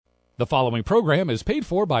The following program is paid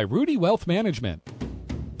for by Ruedi Wealth Management.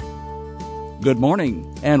 Good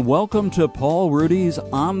morning, and welcome to Paul Ruedi's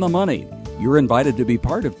On the Money. You're invited to be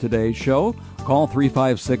part of today's show. Call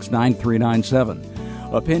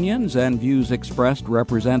 356-9397. Opinions and views expressed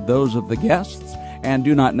represent those of the guests and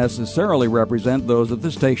do not necessarily represent those of the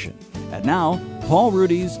station. And now, Paul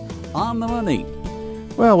Ruedi's On the Money.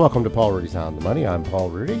 Well, welcome to Paul Ruedi's On the Money. I'm Paul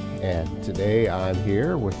Ruedi, and today I'm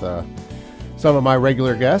here with some of my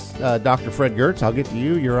regular guests. Dr. Fred Giertz, I'll get to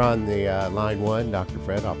you. You're on the line one, Dr.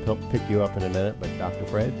 Fred. I'll pick you up in a minute, but Dr.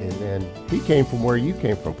 Fred, and then he came from where you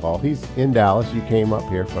came from, Paul. He's in Dallas. You came up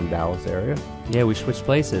here from Dallas area. Yeah, we switched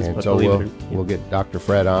places. And so we'll get Dr.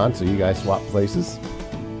 Fred on, so you guys swap places.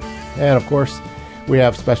 And, of course, we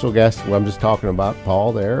have special guests. Well, I'm just talking about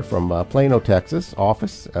Paul there from Plano, Texas,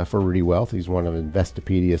 office for Ruedi Wealth. He's one of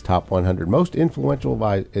Investopedia's top 100 most influential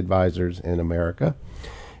advisors in America,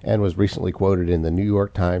 and was recently quoted in the New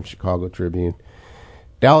York Times, Chicago Tribune,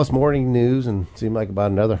 Dallas Morning News, and seemed like about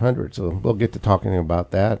another 100. So we'll get to talking about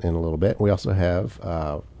that in a little bit. We also have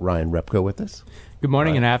Ryan Repko with us. Good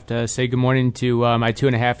morning, and I have to say good morning to my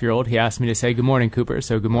 2.5-year-old. He asked me to say good morning, Cooper,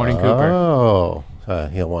 so good morning, Cooper. Oh,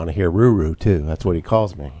 he'll want to hear Ruru, too. That's what he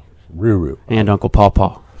calls me, Ruru. And Uncle Paw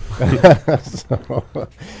Paw.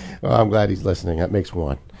 Well, I'm glad he's listening. That makes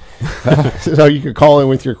one. So you can call in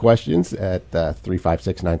with your questions at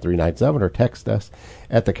 356-9397 or text us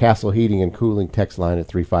at the Castle Heating and Cooling text line at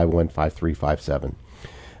 351-5357.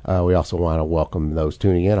 We also want to welcome those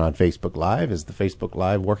tuning in on Facebook Live. Is the Facebook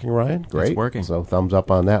Live working, Ryan? Great. It's working. So thumbs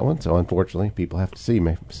up on that one. So unfortunately, people have to see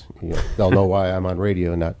me. They'll know why I'm on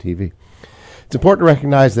radio and not TV. It's important to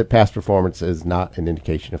recognize that past performance is not an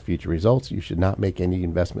indication of future results. You should not make any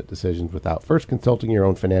investment decisions without first consulting your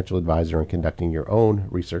own financial advisor and conducting your own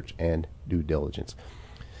research and due diligence.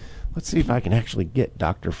 Let's see if I can actually get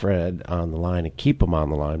Dr. Fred on the line and keep him on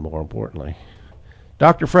the line, more importantly.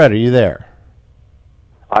 Dr. Fred, are you there?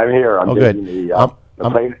 I'm here. I'm taking good.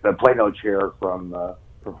 the Plano chair from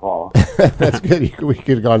Paul. That's good. We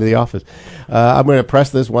could have gone to the office. I'm going to press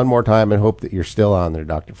this one more time and hope that you're still on there,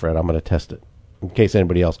 Dr. Fred. I'm going to test it in case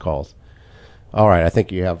anybody else calls. All right. I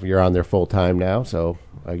think you're on there full time now. So,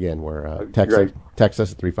 again, we're text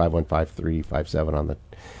us at 351-5357 on the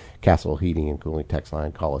Castle Heating and Cooling text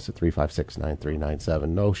line. Call us at 356-9397.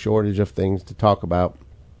 No shortage of things to talk about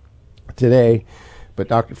today. But,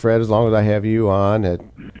 Dr. Fred, as long as I have you on,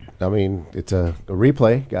 it's a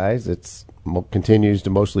replay, guys. It's continues to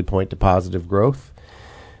mostly point to positive growth.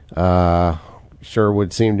 Sure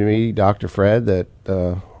would seem to me, Dr. Fred, that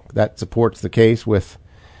that supports the case with,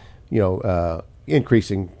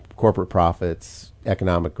 increasing corporate profits,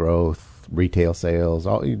 economic growth, retail sales.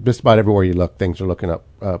 Just about everywhere you look, things are looking up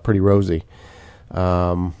pretty rosy.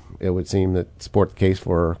 It would seem that support the case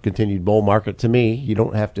for continued bull market to me. You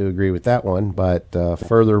don't have to agree with that one, but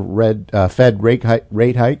further Fed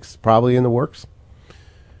rate hikes probably in the works.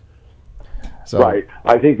 So, right.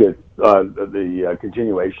 I think that the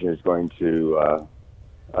continuation is going to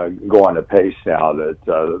go on a pace now that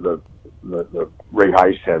the rate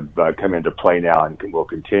hikes have come into play now and will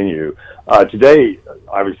continue. Today,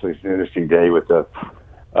 obviously, it's an interesting day with the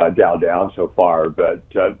Dow down so far, but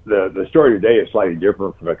the story today is slightly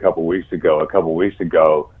different from a couple weeks ago. A couple weeks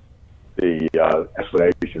ago, the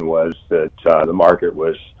explanation was that the market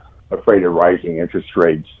was afraid of rising interest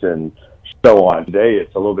rates and so on. Today,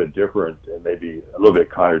 it's a little bit different and maybe a little bit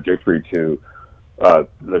contradictory to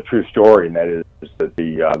the true story, and that is that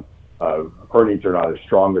the earnings are not as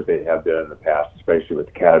strong as they have been in the past, especially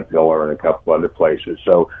with Caterpillar and a couple other places.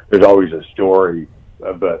 So there's always a story,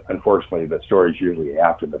 but unfortunately, the story is usually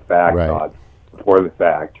after the fact, right, not before the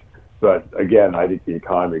fact. But again, I think the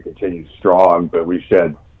economy continues strong, but we've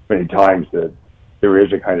said many times that there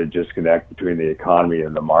is a kind of disconnect between the economy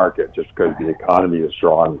and the market. Just because the economy is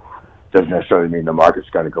strong doesn't necessarily mean the market's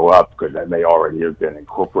going to go up, because that may already have been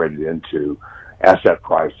incorporated into asset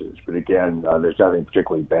prices. But again, there's nothing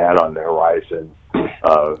particularly bad on the horizon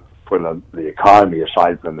for the economy,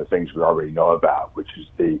 aside from the things we already know about, which is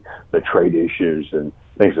the trade issues and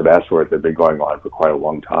things of that sort that have been going on for quite a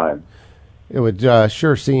long time. It would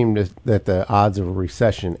sure seem that the odds of a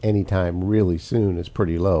recession anytime really soon is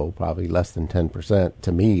pretty low, probably less than 10%,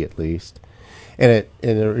 to me at least. And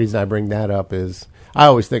the reason I bring that up is I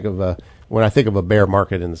always think of when I think of a bear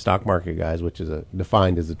market in the stock market, guys, which is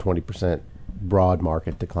defined as a 20% broad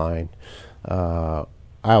market decline. I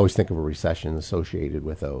always think of a recession associated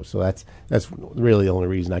with those. So that's really the only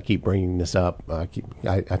reason I keep bringing this up.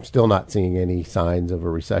 I'm still not seeing any signs of a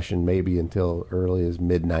recession, maybe until early as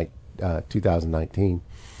 2019.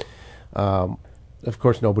 of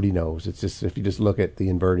course, nobody knows. It's just if you just look at the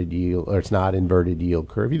inverted yield, or it's not inverted yield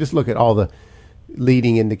curve. You just look at all the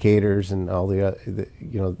leading indicators and all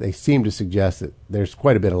they seem to suggest that there's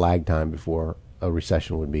quite a bit of lag time before a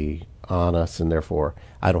recession would be on us, and therefore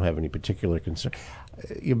I don't have any particular concern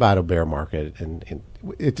about a bear market. And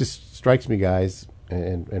it just strikes me, guys,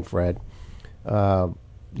 and Fred, the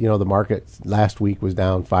market last week was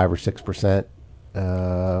down 5 or 6%,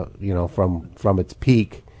 from its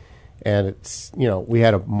peak, and it's we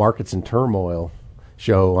had a markets in turmoil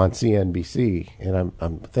show on CNBC, and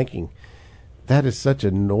I'm thinking that is such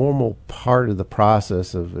a normal part of the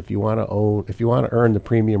process of if you want to earn the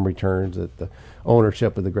premium returns that the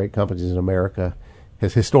ownership of the great companies in America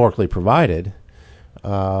has historically provided.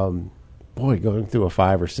 Going through a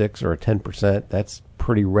 5 or 6 or a 10%, that's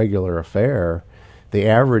pretty regular affair. The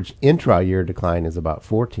average intra-year decline is about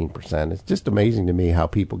 14%. It's just amazing to me how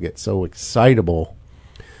people get so excitable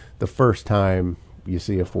the first time you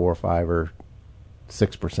see a 4 or 5 or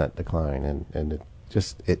 6% decline, and it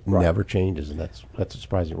right. never changes, and that's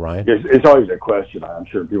surprising. Ryan? It's always a question, I'm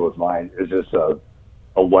sure, in people's mind. Is this a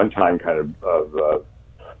one-time kind of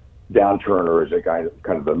downturn, or is it kind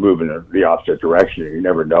of a move in the opposite direction? You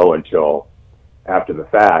never know until after the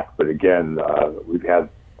fact. But again, we've had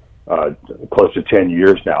close to 10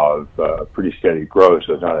 years now of pretty steady growth,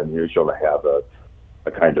 so it's not unusual to have a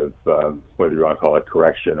kind of whether you want to call it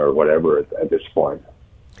correction or whatever at this point.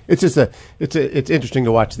 It's just it's interesting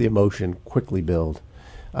to watch the emotion quickly build.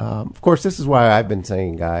 Of course, this is why I've been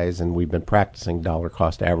saying, guys, and we've been practicing dollar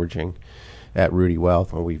cost averaging at Ruedi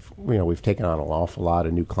Wealth, and we've taken on an awful lot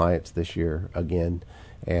of new clients this year again,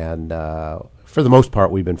 and for the most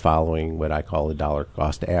part, we've been following what I call the dollar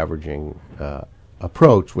cost averaging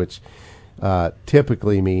approach, which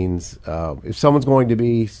typically means if someone's going to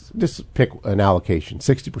be, just pick an allocation,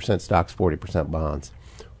 60% stocks, 40% bonds,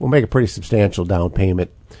 we'll make a pretty substantial down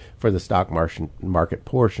payment for the stock market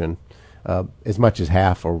portion, as much as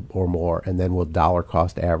half or more, and then we'll dollar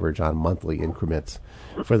cost average on monthly increments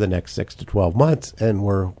for the next 6 to 12 months, and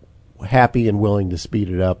we're happy and willing to speed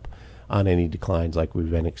it up on any declines like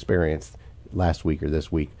we've been experienced last week or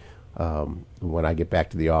this week. When I get back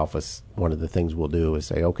to the office, one of the things we'll do is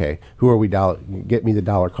say, okay, who are we get me the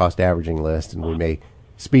dollar cost averaging list, and we may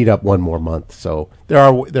speed up one more month. So there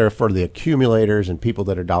are for the accumulators and people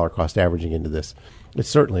that are dollar cost averaging into this, it's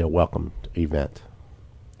certainly a welcomed event.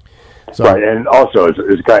 So, right, and also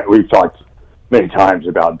we've talked many times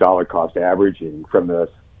about dollar cost averaging from the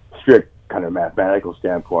strict kind of mathematical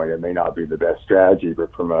standpoint. It may not be the best strategy,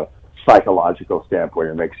 but from a psychological standpoint,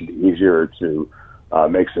 it makes it easier to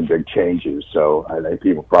make some big changes. So I think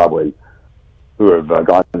people probably who have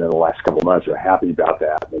gone in the last couple of months are happy about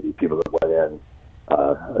that. Maybe people that went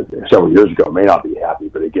in several years ago may not be happy,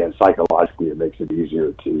 but again, psychologically, it makes it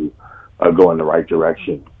easier to go in the right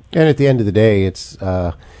direction. And at the end of the day, it's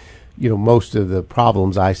most of the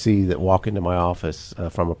problems I see that walk into my office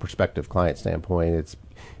from a prospective client standpoint, it's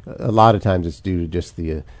a lot of times it's due to just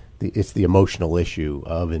the emotional issue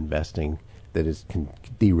of investing that can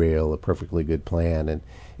derail a perfectly good plan.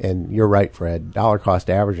 And you're right, Fred. Dollar cost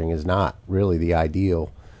averaging is not really the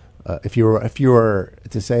ideal. If you were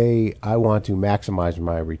to say I want to maximize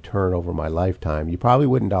my return over my lifetime, you probably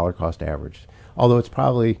wouldn't dollar cost average. Although it's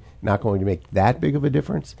probably not going to make that big of a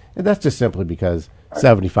difference, and that's just simply because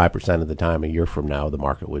 75% of the time a year from now the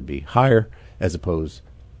market would be higher as opposed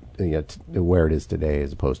to where it is today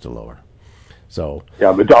as opposed to lower. So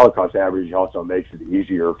yeah, but dollar cost average also makes it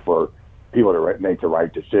easier for people to make the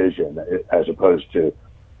right decision as opposed to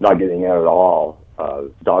not getting out at all.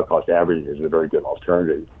 Dollar cost averaging is a very good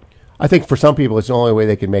alternative. I think for some people it's the only way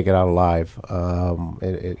they can make it out alive.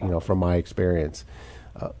 From my experience,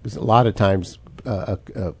 a lot of times a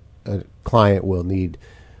client will need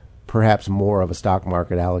perhaps more of a stock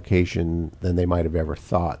market allocation than they might have ever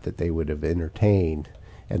thought that they would have entertained,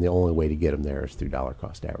 and the only way to get them there is through dollar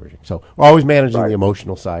cost averaging. So we're always managing the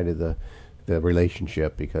emotional side of the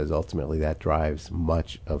relationship, because ultimately that drives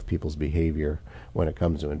much of people's behavior when it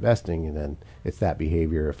comes to investing, and then it's that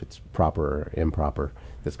behavior, if it's proper or improper,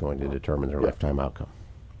 that's going to determine their lifetime outcome.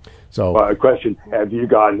 So a question, have you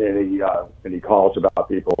gotten any calls about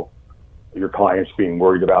people, your clients, being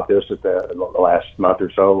worried about this at the last month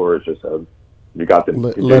or so, or is this you got them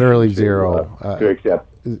literally zero to accept?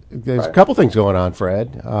 There's a couple things going on,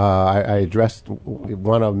 Fred. I addressed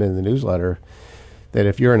one of them in the newsletter, that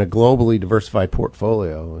if you're in a globally diversified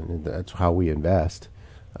portfolio, and that's how we invest,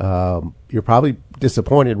 you're probably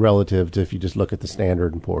disappointed relative to if you just look at the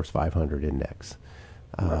Standard & Poor's 500 index.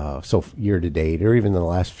 So year to date, or even in the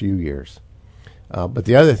last few years. But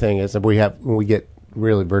the other thing is that when we get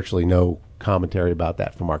really virtually no commentary about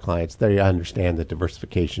that from our clients. They understand that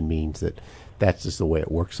diversification means that that's just the way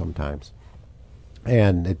it works sometimes.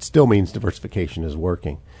 And it still means diversification is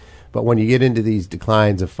working. But when you get into these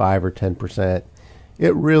declines of 5 or 10%,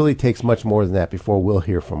 it really takes much more than that before we'll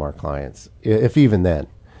hear from our clients, if even then.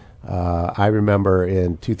 I remember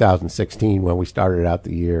in 2016 when we started out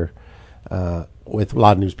the year with a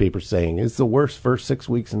lot of newspapers saying it's the worst first 6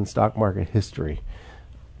 weeks in stock market history.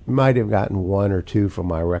 Might have gotten one or two from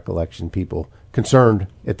my recollection, people concerned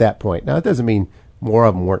at that point. Now, it doesn't mean more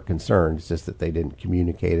of them weren't concerned. It's just that they didn't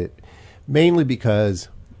communicate it, mainly because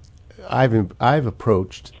I've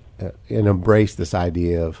approached and embraced this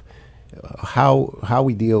idea of how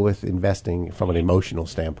we deal with investing from an emotional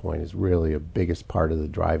standpoint is really a biggest part of the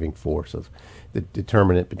driving force of the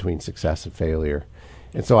determinant between success and failure.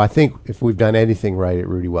 And so I think if we've done anything right at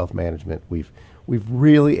Ruedi Wealth Management, we've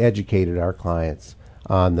really educated our clients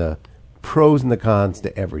on the pros and the cons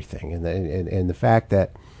to everything, and the fact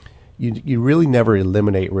that you really never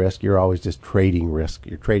eliminate risk. You're always just trading risk.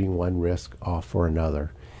 You're trading one risk off for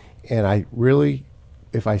another. And I really,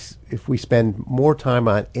 if we spend more time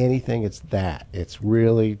on anything, it's that. It's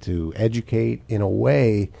really to educate in a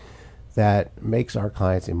way that makes our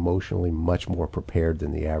clients emotionally much more prepared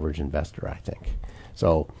than the average investor, I think.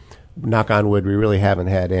 So, knock on wood, we really haven't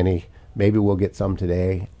had any. Maybe we'll get some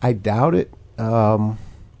today. I doubt it,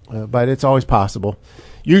 but it's always possible.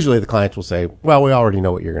 Usually the clients will say, well, we already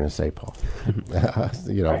know what you're going to say, Paul.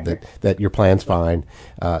 That your plan's fine.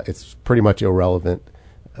 It's pretty much irrelevant,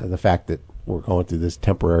 the fact that we're going through this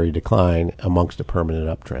temporary decline amongst a permanent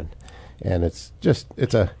uptrend. And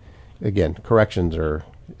again, corrections are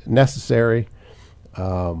necessary.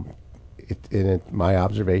 My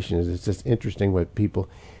observation is it's just interesting what people,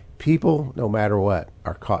 no matter what,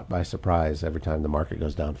 are caught by surprise every time the market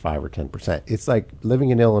goes down 5 or 10%. It's like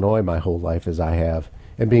living in Illinois my whole life as I have,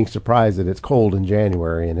 and being surprised that it's cold in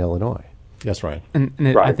January in Illinois. Yes, Ryan. And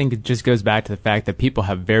right. I think it just goes back to the fact that people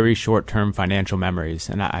have very short-term financial memories,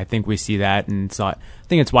 and I think we see that, and I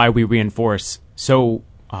think it's why we reinforce so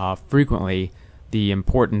frequently the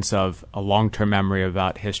importance of a long-term memory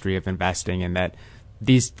about history of investing, and that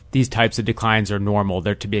these types of declines are normal.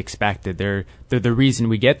 They're to be expected. They're the reason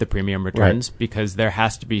we get the premium returns, right, because there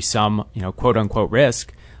has to be some, quote unquote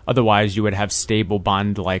risk. Otherwise, you would have stable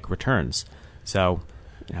bond-like returns. So,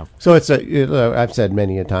 So I've said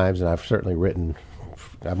many a times, and I've certainly written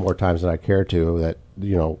more times than I care to, that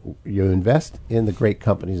you invest in the great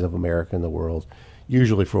companies of America and the world,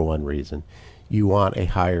 usually for one reason: you want a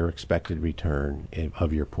higher expected return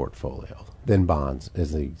of your portfolio than bonds,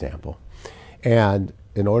 as the example. And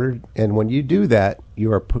when you do that,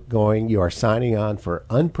 you are signing on for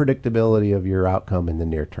unpredictability of your outcome in the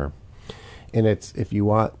near term. And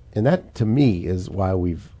and that to me is why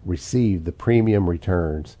we've received the premium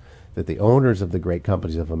returns that the owners of the great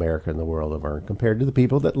companies of America and the world have earned compared to the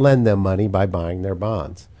people that lend them money by buying their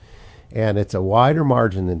bonds. And it's a wider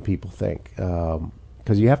margin than people think,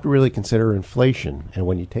 because you have to really consider inflation. And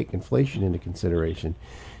when you take inflation into consideration,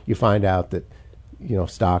 you find out that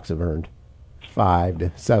stocks have earned 5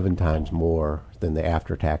 to 7 times more than the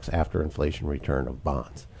after-tax, after-inflation return of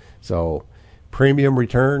bonds. So premium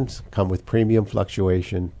returns come with premium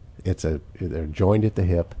fluctuation. They're joined at the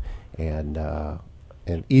hip, and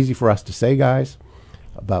easy for us to say, guys.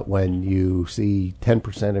 But when you see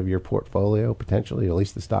 10% of your portfolio, potentially, at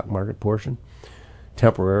least the stock market portion,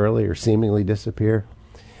 temporarily or seemingly disappear,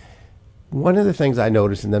 one of the things I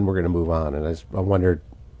noticed, and then we're going to move on, and I wondered,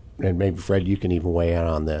 and maybe Fred, you can even weigh in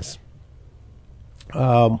on this.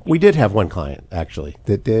 We did have one client, actually,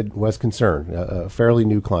 that was concerned, a fairly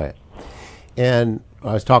new client. And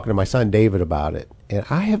I was talking to my son, David, about it. And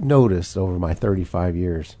I have noticed over my 35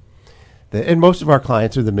 years and most of our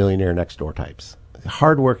clients are the millionaire next door types.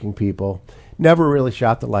 Hardworking people, never really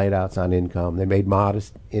shot the light outs on income. They made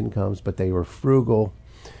modest incomes, but they were frugal.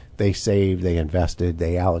 They saved, they invested,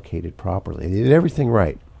 they allocated properly. They did everything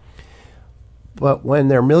right. But when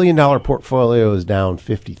their $1 million portfolio is down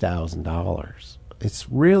 $50,000, it's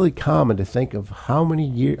really common to think of how many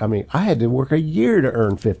years. I mean, I had to work a year to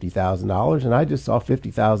earn $50,000, and I just saw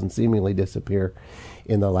 $50,000 seemingly disappear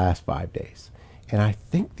in the last 5 days. And I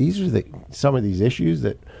think these are some of these issues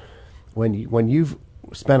that when you've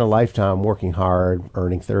spent a lifetime working hard,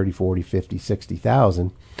 earning 30, 40, 50,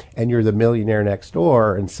 60,000, and you're the millionaire next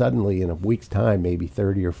door, and suddenly in a week's time, maybe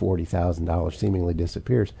 $30,000 or $40,000 seemingly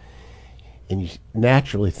disappears. And you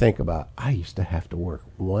naturally think about, I used to have to work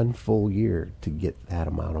 1 full year to get that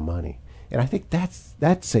amount of money. And I think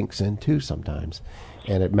that sinks in too sometimes,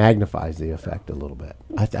 and it magnifies the effect a little bit.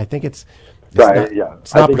 I think it's right,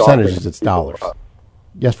 not percentages, it's dollars.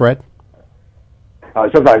 Yes, Fred?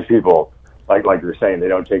 sometimes people, like you're saying, they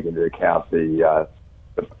don't take into account the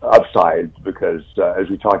upside because, as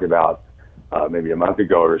we talked about maybe a month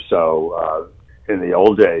ago or so, in the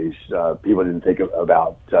old days, people didn't think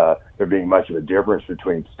about there being much of a difference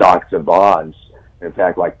between stocks and bonds. In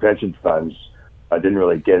fact, like pension funds, didn't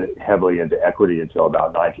really get heavily into equity until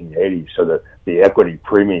about 1980. So the equity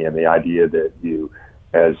premium, the idea that you,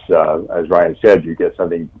 as Ryan said, you get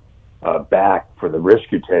something back for the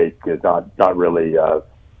risk you take, is not really a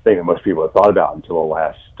thing that most people have thought about until the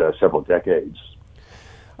last several decades.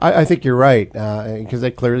 I think you're right, because they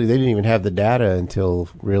didn't even have the data until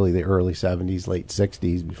really the early 70s, late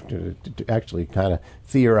 60s to actually kind of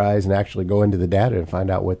theorize and actually go into the data and find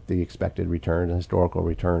out what the expected return and historical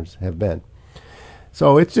returns have been.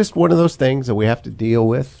 So it's just one of those things that we have to deal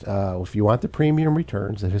with. If you want the premium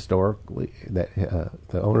returns that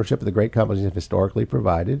the ownership of the great companies have historically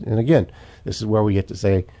provided, and again, this is where we get to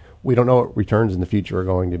say we don't know what returns in the future are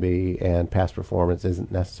going to be, and past performance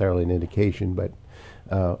isn't necessarily an indication, but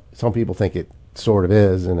some people think it sort of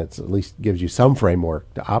is, and it's at least gives you some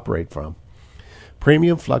framework to operate from.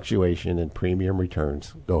 Premium fluctuation and premium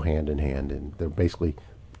returns go hand in hand, and they're basically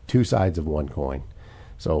two sides of one coin.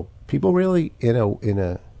 So people really,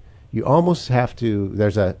 you almost have to,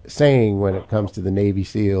 there's a saying when it comes to the Navy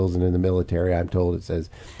SEALs and in the military, I'm told it says,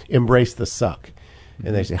 embrace the suck.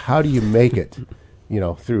 And they say, how do you make it,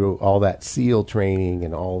 through all that SEAL training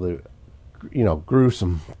and all the,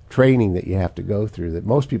 gruesome training that you have to go through that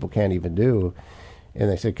most people can't even do. And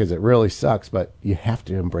they say, because it really sucks, but you have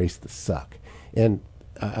to embrace the suck. And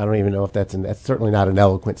I don't even know if that's certainly not an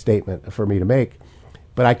eloquent statement for me to make,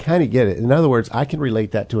 but I kind of get it. In other words, I can relate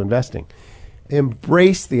that to investing.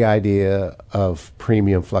 Embrace the idea of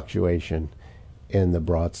premium fluctuation in the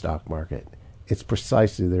broad stock market. It's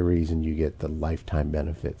precisely the reason you get the lifetime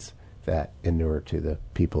benefits that inure to the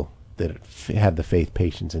people that have the faith,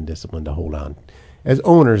 patience, and discipline to hold on as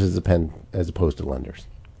owners as opposed to lenders.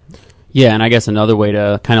 Yeah, and I guess another way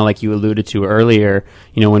to, kind of like you alluded to earlier,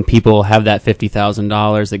 when people have that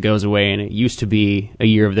 $50,000 that goes away and it used to be a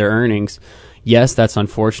year of their earnings, yes, that's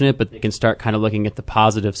unfortunate, but they can start kind of looking at the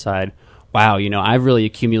positive side. Wow, I've really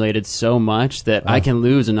accumulated so much that I can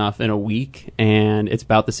lose enough in a week, and it's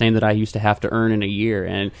about the same that I used to have to earn in a year.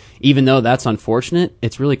 And even though that's unfortunate,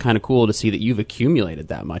 it's really kind of cool to see that you've accumulated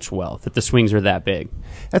that much wealth, that the swings are that big.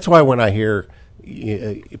 That's why when I hear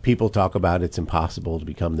people talk about it's impossible to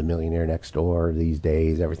become the millionaire next door these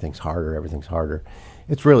days, everything's harder,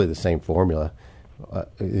 it's really the same formula.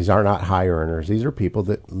 These are not high earners. These are people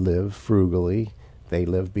that live frugally. They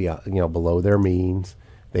live beyond, below their means.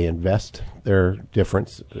 They invest their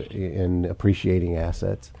difference in appreciating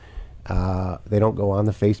assets. They don't go on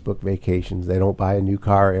the Facebook vacations. They don't buy a new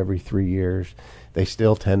car every 3 years. They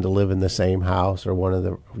still tend to live in the same house or one of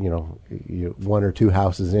the, one or two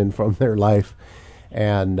houses in from their life.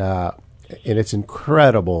 And it's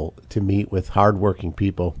incredible to meet with hardworking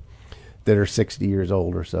people that are 60 years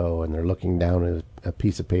old or so, and they're looking down at a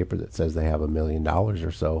piece of paper that says they have $1 million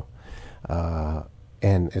or so.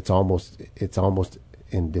 And it's almost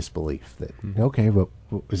in disbelief that, okay, but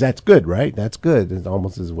that's good, right? That's good. It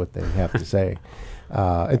almost is what they have to say.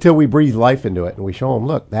 Until we breathe life into it and we show them,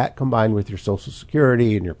 look, that combined with your Social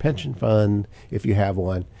Security and your pension fund, if you have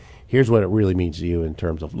one, here's what it really means to you in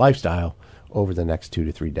terms of lifestyle over the next 2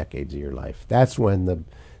 to 3 decades of your life. That's when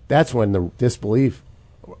the disbelief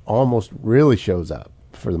almost really shows up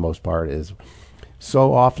for the most part. Is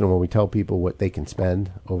so often when we tell people what they can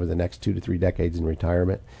spend over the next 2 to 3 decades in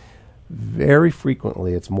retirement, very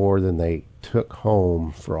frequently it's more than they took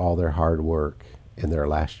home for all their hard work in their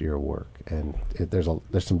last year of work. And there's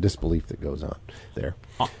some disbelief that goes on there.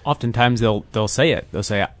 Oftentimes they'll say it. They'll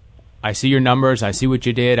say, I see your numbers, I see what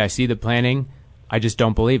you did, I see the planning, I just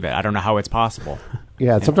don't believe it. I don't know how it's possible.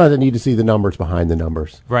 Yeah, sometimes they need to see the numbers behind the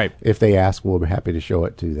numbers. Right. If they ask, we'll be happy to show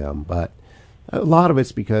it to them. But a lot of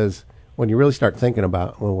it's because when you really start thinking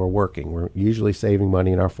about when we're working, we're usually saving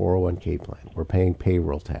money in our 401k plan. We're paying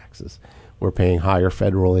payroll taxes. We're paying higher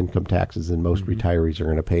federal income taxes than most retirees are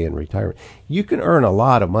going to pay in retirement. You can earn a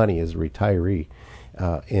lot of money as a retiree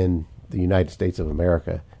in the United States of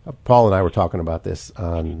America. Paul and I were talking about this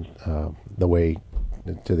on the way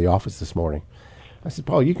to the office this morning. I said,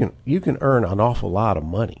 Paul, you can earn an awful lot of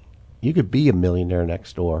money. You could be a millionaire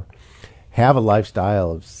next door, have a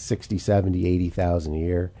lifestyle of 60, 70, 80,000 a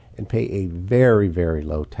year, and pay a very, very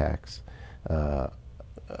low tax,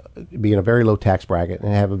 be in a very low tax bracket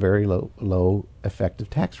and have a very low effective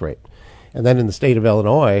tax rate. And then in the state of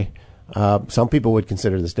Illinois, some people would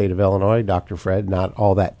consider the state of Illinois, Dr. Fred, not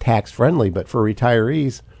all that tax friendly, but for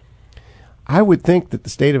retirees, I would think that the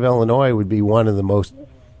state of Illinois would be one of the most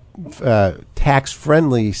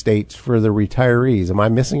tax-friendly states for the retirees. Am I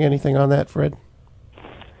missing anything on that, Fred?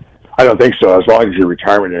 I don't think so. As long as your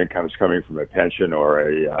retirement income is coming from a pension or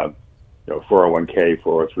a 401k,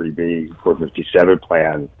 403b, 457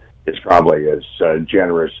 plan, it's probably as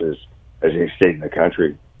generous as any state in the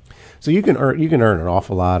country. So you can earn an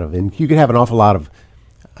awful lot of, and you can have an awful lot of,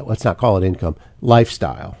 let's not call it income,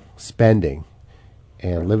 lifestyle, spending,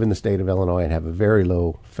 and live in the state of Illinois and have a very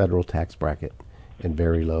low federal tax bracket and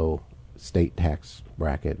very low state tax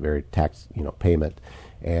bracket, very tax payment.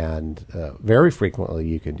 And very frequently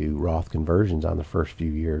you can do Roth conversions on the first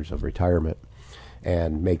few years of retirement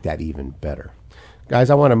and make that even better.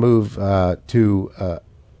 Guys, I want to move to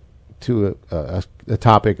a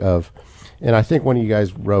topic of, and I think one of you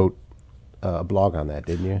guys wrote a blog on that,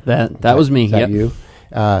 didn't you? That was me. Is that yep. you?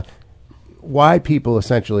 Why people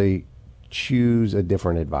essentially choose a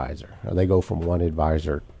different advisor. Or they go from one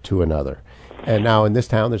advisor to another. And now in this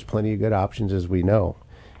town, there's plenty of good options, as we know.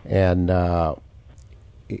 And for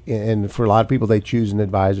a lot of people, they choose an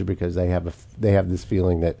advisor because they have this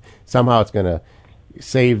feeling that somehow it's going to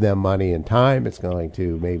save them money and time. It's going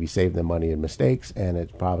to maybe save them money and mistakes, and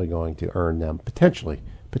it's probably going to earn them potentially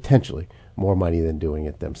more money than doing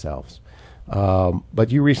it themselves.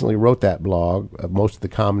 But you recently wrote that blog of most of the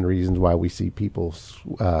common reasons why we see people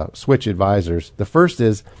switch advisors. The first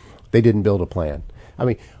is they didn't build a plan. I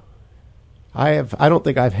mean, I don't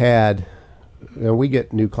think I've had. We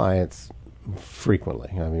get new clients frequently.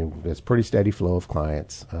 I mean, it's pretty steady flow of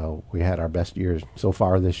clients. We had our best years so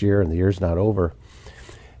far this year, and the year's not over.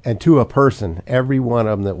 And to a person, every one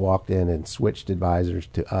of them that walked in and switched advisors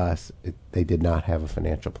to us, they did not have a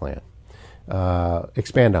financial plan.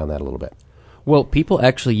 Expand on that a little bit. Well, people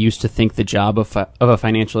actually used to think the job of a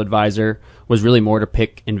financial advisor was really more to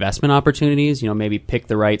pick investment opportunities, maybe pick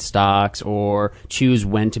the right stocks or choose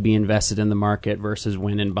when to be invested in the market versus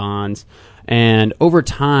when in bonds. And over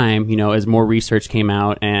time, as more research came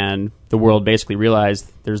out and the world basically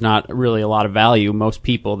realized there's not really a lot of value, most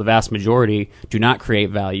people, the vast majority, do not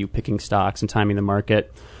create value picking stocks and timing the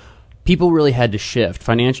market. People really had to shift.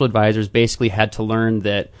 Financial advisors basically had to learn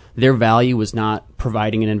that their value was not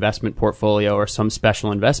providing an investment portfolio or some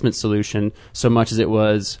special investment solution so much as it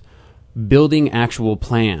was building actual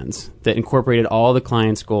plans that incorporated all the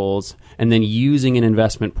client's goals and then using an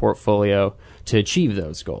investment portfolio to achieve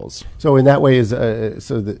those goals. So in that way,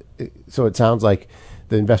 so it sounds like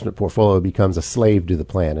the investment portfolio becomes a slave to the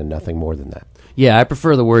plan and nothing more than that. Yeah, I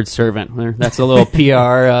prefer the word servant. That's a little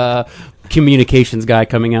PR communications guy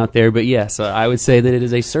coming out there. But yes, I would say that it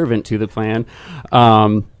is a servant to the plan.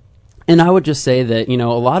 And I would just say that, a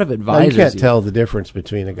lot of advisors... Now, you can't tell the difference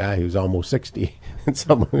between a guy who's almost 60 and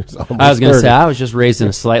someone who's almost I was going to 30. say, I was just raised in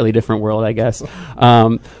a slightly different world, I guess.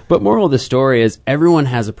 But moral of the story is everyone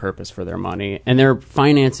has a purpose for their money, and their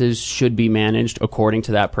finances should be managed according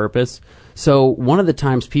to that purpose. So one of the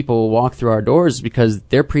times people walk through our doors is because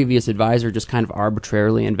their previous advisor just kind of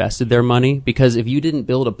arbitrarily invested their money. Because if you didn't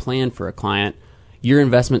build a plan for a client, your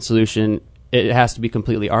investment solution, it has to be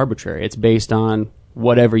completely arbitrary. It's based on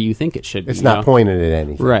whatever you think it should be. It's not pointed at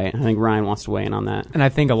anything. Right. I think Ryan wants to weigh in on that. And I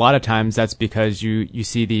think a lot of times that's because you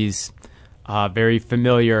see these very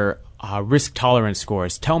familiar risk tolerance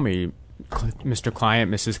scores. Tell me, Mr. Client,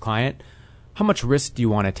 Mrs. Client, how much risk do you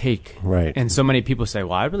want to take? Right. And so many people say,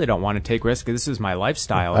 well, I really don't want to take risk. This is my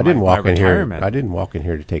lifestyle. I didn't walk in here. Retirement. I didn't walk in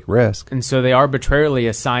here to take risk. And so they arbitrarily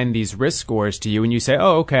assign these risk scores to you, and you say,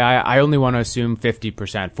 oh, okay, I only want to assume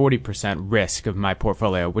 50%, 40% risk of my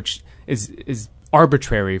portfolio, which is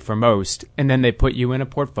arbitrary for most. And then they put you in a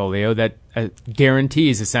portfolio that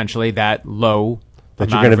guarantees essentially that low that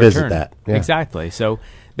amount you're going to visit return. that. Yeah. Exactly. So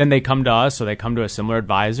then they come to us, or they come to a similar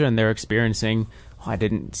advisor, and they're experiencing, I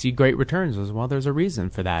didn't see great returns. Well, there's a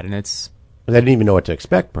reason for that, and it's... They didn't even know what to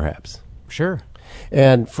expect, perhaps. Sure.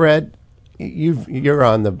 And Fred, you're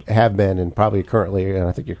on have been, and probably currently, and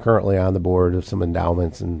I think you're currently on the board of some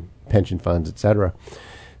endowments and pension funds, et cetera.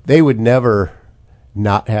 They would never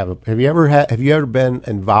not have have you ever been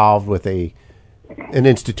involved with an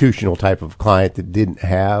institutional type of client that didn't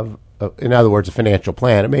have, in other words, a financial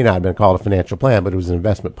plan? It may not have been called a financial plan, but it was an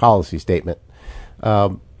investment policy statement.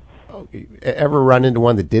 Ever run into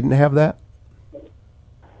one that didn't have that?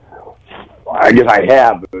 I guess I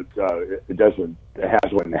have, but it doesn't. It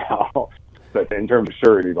has one now. But in terms of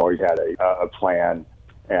surety, we've always had a plan,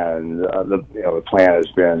 and the plan has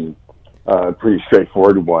been a pretty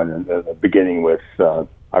straightforward one, and beginning with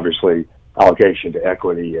obviously allocation to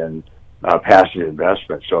equity and passive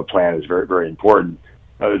investment. So a plan is very, very important.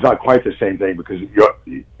 It's not quite the same thing because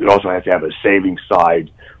you also have to have a savings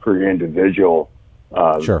side for your individual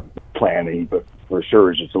sure. planning, but for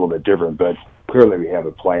surety it's a little bit different. But clearly we have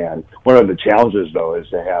a plan. One of the challenges, though, is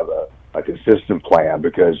to have a consistent plan,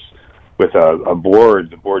 because with a board,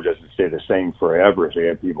 the board doesn't stay the same forever if they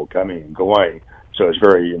have people coming and going. So it's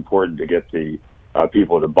very important to get the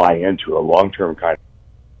people to buy into a long-term kind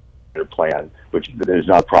of plan, which is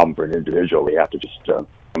not a problem for an individual. They have to just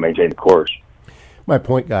maintain the course. My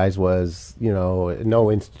point, guys, was, no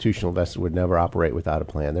institutional investor would never operate without a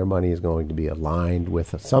plan. Their money is going to be aligned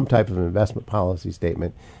with some type of investment policy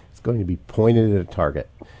statement. It's going to be pointed at a target.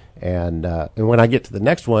 And when I get to the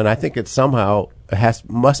next one, I think it somehow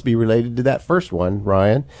must be related to that first one,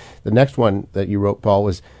 Ryan. The next one that you wrote, Paul,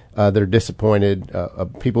 was they're disappointed,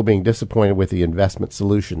 people being disappointed with the investment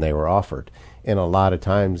solution they were offered. And a lot of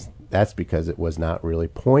times that's because it was not really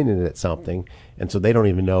pointed at something, and so they don't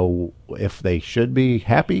even know if they should be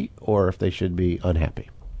happy or if they should be unhappy.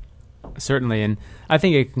 Certainly, and I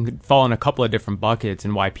think it can fall in a couple of different buckets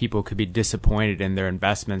and why people could be disappointed in their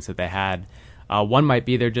investments that they had. One might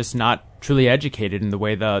be they're just not truly educated in the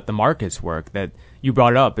way the markets work. That you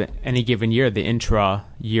brought up, any given year, the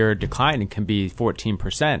intra-year decline can be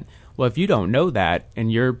 14%. Well, if you don't know that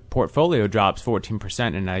and your portfolio drops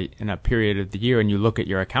 14% in a period of the year, and you look at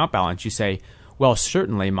your account balance, you say, well,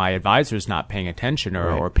 certainly my advisor's not paying attention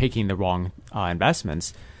or picking the wrong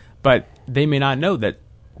investments. But they may not know that,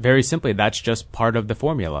 very simply, that's just part of the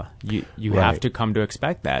formula. You have to come to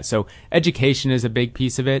expect that. So education is a big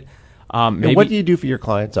piece of it. And what do you do for your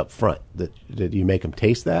clients up front? Did you make them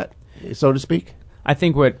taste that, so to speak? I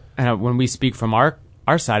think when we speak from our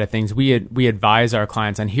side of things, we advise our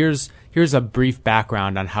clients on here's a brief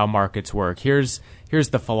background on how markets work. Here's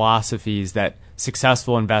the philosophies that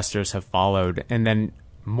successful investors have followed, and then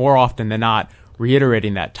more often than not,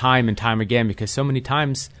 reiterating that time and time again, because so many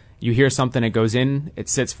times you hear something, it goes in, it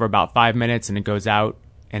sits for about 5 minutes, and it goes out,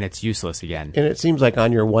 and it's useless again. And it seems like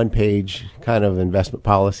on your one-page kind of investment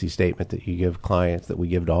policy statement that you give clients, that we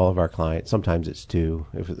give to all of our clients, sometimes it's two,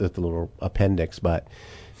 if it's a little appendix, but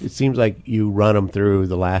it seems like you run them through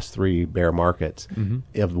the last 3 bear markets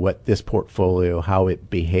of what this portfolio, how it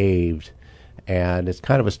behaved, and it's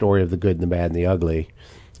kind of a story of the good and the bad and the ugly.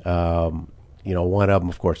 One of them,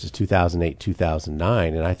 of course, is 2008,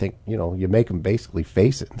 2009, and I think, you make them basically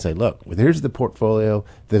face it and say, look, here's the portfolio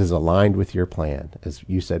that is aligned with your plan. As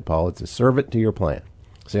you said, Paul, it's a servant to your plan.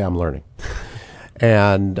 See, I'm learning.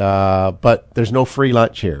 And but there's no free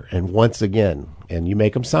lunch here. And once again, and you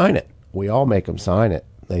make them sign it. We all make them sign it.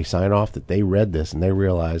 They sign off that they read this and they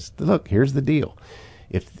realize, look, here's the deal.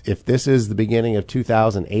 If this is the beginning of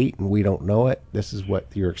 2008 and we don't know it, this is what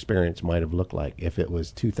your experience might have looked like. If it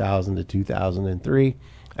was 2000 to 2003,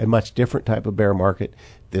 a much different type of bear market,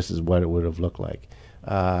 this is what it would have looked like.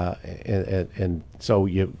 And so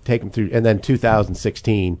you take them through. And then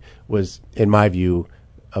 2016 was, in my view,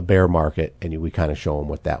 a bear market, and we kind of show them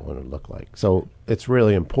what that one would look like. So it's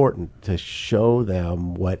really important to show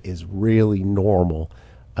them what is really normal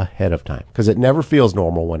ahead of time, because it never feels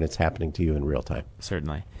normal when it's happening to you in real time.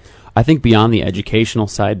 Certainly. I think beyond the educational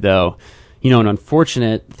side, though, an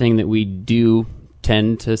unfortunate thing that we do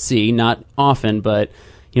tend to see, not often, but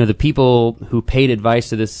the people who paid advice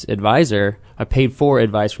to this advisor, paid for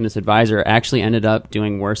advice from this advisor, actually ended up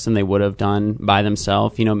doing worse than they would have done by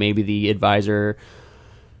themselves. Maybe the advisor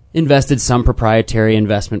invested some proprietary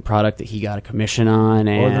investment product that he got a commission on,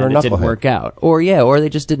 and it didn't work out. Or they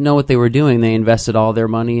just didn't know what they were doing. They invested all their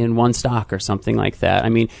money in one stock or something like that. I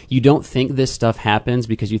mean, you don't think this stuff happens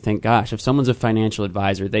because you think, gosh, if someone's a financial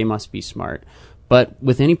advisor, they must be smart. But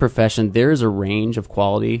with any profession, there is a range of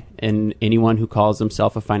quality in anyone who calls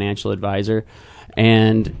themselves a financial advisor.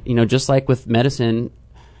 And, just like with medicine,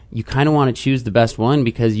 you kind of want to choose the best one,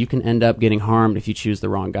 because you can end up getting harmed if you choose the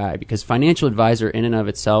wrong guy, because financial advisor in and of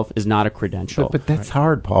itself is not a credential. But that's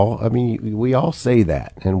hard, Paul. I mean, we all say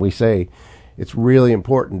that, and we say it's really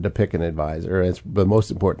important to pick an advisor. The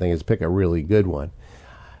most important thing is pick a really good one.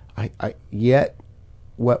 Yet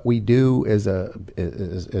what we do is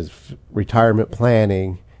retirement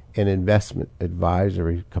planning and investment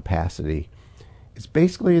advisory capacity, it's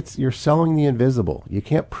basically you're selling the invisible. You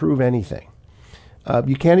can't prove anything.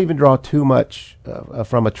 You can't even draw too much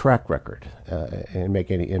from a track record and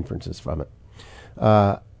make any inferences from it.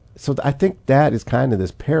 So I think that is kind of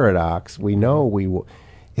this paradox. We know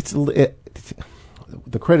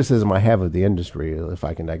the criticism I have of the industry, if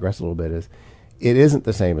I can digress a little bit, is it isn't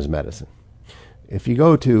the same as medicine. If you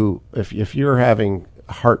go to, if you're having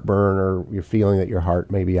heartburn or you're feeling that your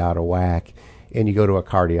heart may be out of whack and you go to a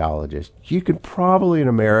cardiologist, you can probably in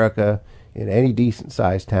America, in any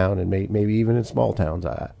decent-sized town, and maybe even in small towns,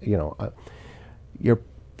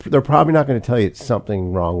 they're probably not going to tell you it's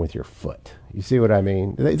something wrong with your foot. You see what I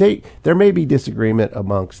mean? There may be disagreement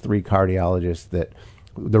amongst 3 cardiologists that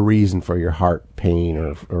the reason for your heart pain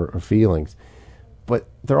or feelings, but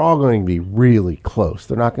they're all going to be really close.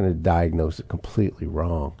 They're not going to diagnose it completely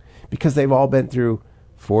wrong because they've all been through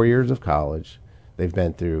 4 years of college. They've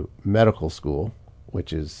been through medical school,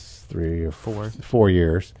 which is 3 or 4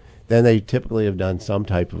 years. Then they typically have done some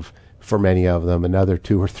type of, for many of them, another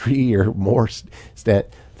 2 or 3 year more stint.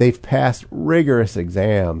 They've passed rigorous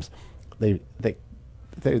exams. They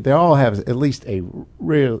all have at least a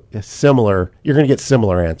similar. You're going to get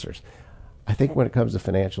similar answers. I think when it comes to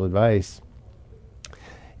financial advice,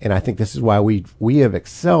 and I think this is why we have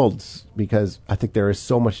excelled, because I think there is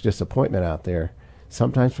so much disappointment out there,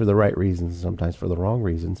 sometimes for the right reasons, sometimes for the wrong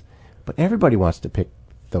reasons. But everybody wants to pick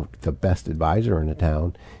the best advisor in the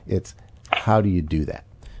town. It's how do you do that?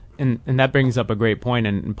 And that brings up a great point,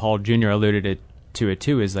 and Paul Jr. alluded to it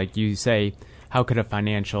too, is like you say, how could a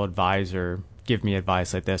financial advisor give me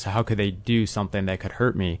advice like this? How could they do something that could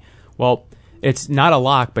hurt me? Well, it's not a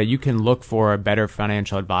lock, but you can look for a better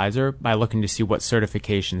financial advisor by looking to see what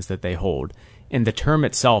certifications that they hold. And the term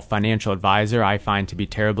itself, financial advisor, I find to be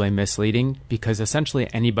terribly misleading because essentially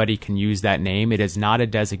anybody can use that name. It is not a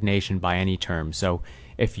designation by any term. So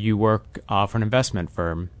if you work for an investment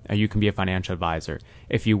firm, you can be a financial advisor.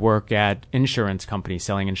 If you work at insurance companies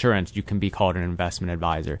selling insurance, you can be called an investment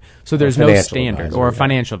advisor. So there's no standard, advisor, or a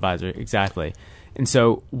financial advisor, exactly. And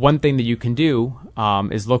so one thing that you can do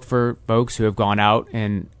is look for folks who have gone out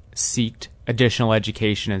and seeked additional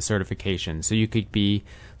education and certification. So you could be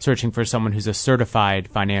searching for someone who's a certified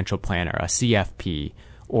financial planner, a CFP,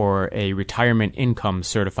 or a retirement income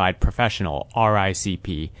certified professional,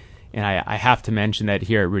 RICP. And I have to mention that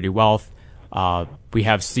here at Ruedi Wealth, we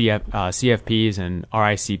have CFPs and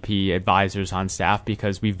RICP advisors on staff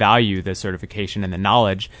because we value the certification and the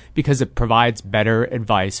knowledge because it provides better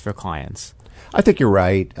advice for clients. I think you're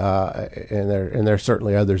right, and there are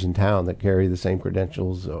certainly others in town that carry the same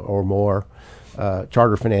credentials or more.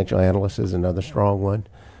 Charter Financial Analyst is another strong one.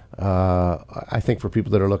 I think for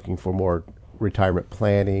people that are looking for more retirement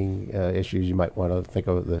planning issues, you might want to think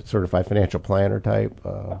of the certified financial planner type.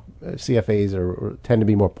 CFAs tend to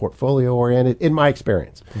be more portfolio oriented, in my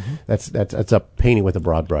experience. Mm-hmm. That's a painting with a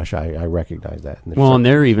broad brush. I recognize that. And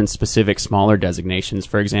there are even specific smaller designations.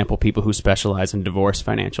 For example, people who specialize in divorce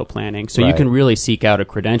financial planning. So you can really seek out a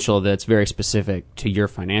credential that's very specific to your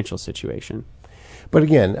financial situation. But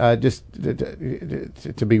again, just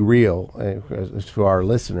to be real to our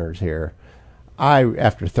listeners here,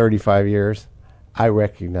 after 35 years, I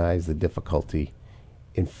recognize the difficulty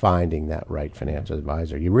in finding that right financial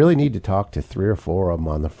advisor. You really need to talk to 3 or 4 of them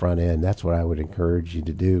on the front end. That's what I would encourage you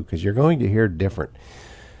to do, because you're going to hear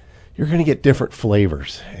you're going to get different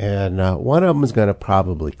flavors, and one of them is going to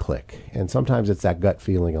probably click. And sometimes it's that gut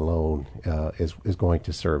feeling alone is going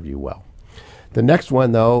to serve you well. The next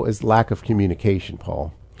one, though, is lack of communication,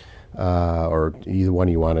 Paul, or either one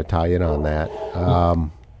of you want to tie in on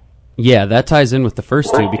that. Yeah, that ties in with the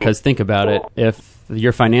first two, because think about it. If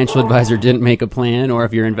your financial advisor didn't make a plan, or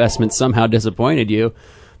if your investment somehow disappointed you,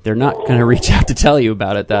 they're not going to reach out to tell you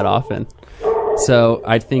about it that often. So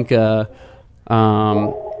I think, I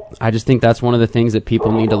just think that's one of the things that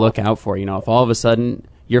people need to look out for. You know, if all of a sudden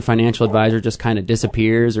your financial advisor just kind of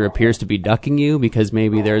disappears or appears to be ducking you because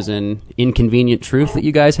maybe there's an inconvenient truth that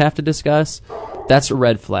you guys have to discuss, that's a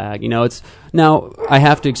red flag. You know, now I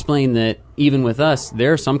have to explain that even with us,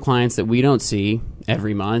 there are some clients that we don't see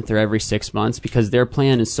every month or every 6 months because their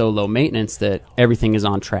plan is so low maintenance that everything is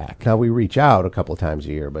on track. Now, we reach out a couple of times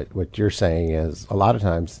a year, but what you're saying is a lot of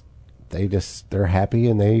times they're happy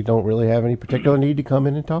and they don't really have any particular need to come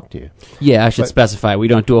in and talk to you. Yeah, I should specify. We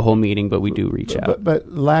don't do a whole meeting, but we do reach out.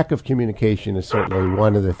 But lack of communication is certainly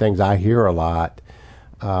one of the things I hear a lot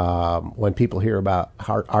when people hear about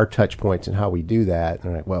our touch points and how we do that.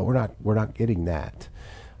 They're like, well, we're not getting that.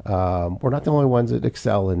 We're not the only ones that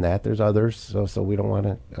excel in that. There's others, so we don't want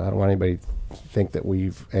to. I don't want anybody to think that we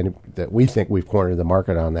think we've cornered the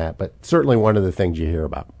market on that. But certainly one of the things you hear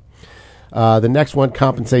about. The next one,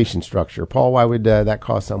 compensation structure. Paul, why would that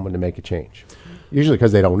cause someone to make a change? Usually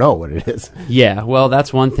because they don't know what it is. Yeah, well,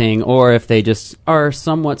 that's one thing. Or if they just are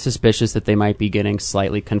somewhat suspicious that they might be getting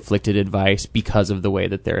slightly conflicted advice because of the way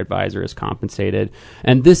that their advisor is compensated.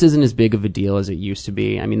 And this isn't as big of a deal as it used to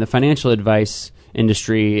be. I mean, the financial advice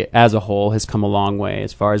industry as a whole has come a long way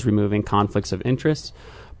as far as removing conflicts of interest.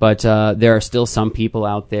 But there are still some people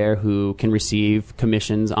out there who can receive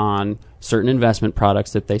commissions on certain investment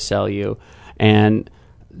products that they sell you, and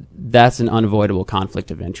that's an unavoidable conflict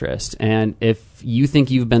of interest. And if you think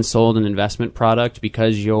you've been sold an investment product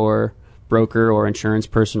because your broker or insurance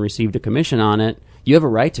person received a commission on it, you have a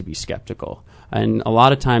right to be skeptical. And a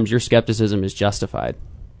lot of times your skepticism is justified.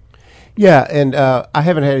 Yeah, and I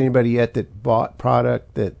haven't had anybody yet that bought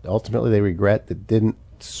product that ultimately they regret, that didn't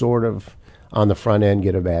sort of on the front end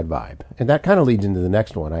get a bad vibe. And that kind of leads into the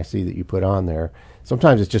next one I see that you put on there.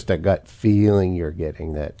 Sometimes it's just a gut feeling you're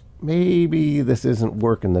getting that maybe this isn't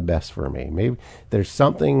working the best for me. Maybe there's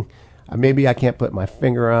something, maybe I can't put my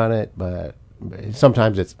finger on it, but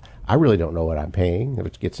sometimes it's, I really don't know what I'm paying,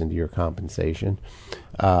 which gets into your compensation.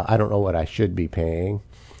 I don't know what I should be paying.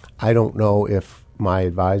 I don't know if my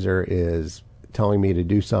advisor is telling me to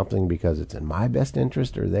do something because it's in my best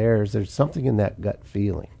interest or theirs. There's something in that gut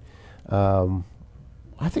feeling.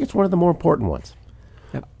 I think it's one of the more important ones.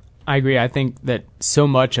 Yep. I agree. I think that so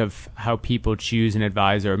much of how people choose an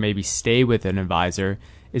advisor or maybe stay with an advisor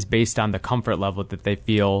is based on the comfort level that they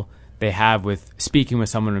feel they have with speaking with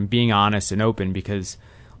someone and being honest and open, because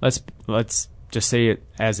let's just say it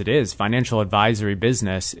as it is. Financial advisory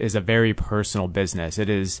business is a very personal business. It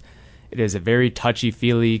is a very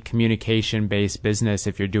touchy-feely, communication-based business.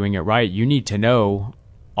 If you're doing it right, you need to know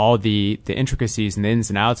all the intricacies and the ins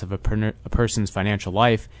and outs of a person's financial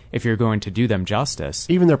life if you're going to do them justice.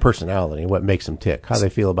 Even their personality, what makes them tick, how they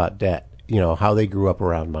feel about debt, how they grew up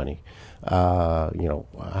around money,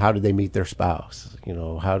 how did they meet their spouse,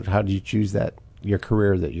 how did you choose your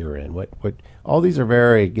career that you're in, what all these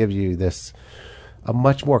are give you a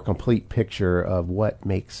much more complete picture of what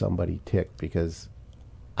makes somebody tick, because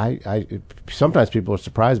I sometimes people are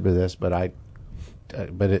surprised by this, but I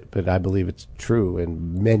believe it's true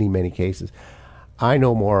in many, many cases. I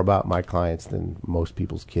know more about my clients than most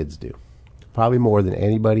people's kids do. Probably more than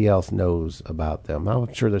anybody else knows about them.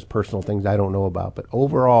 I'm sure there's personal things I don't know about, but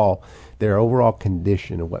overall, their overall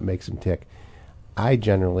condition and what makes them tick, I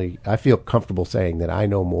feel comfortable saying that I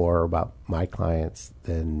know more about my clients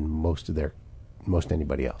than most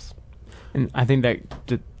anybody else. And I think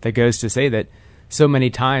that goes to say that so many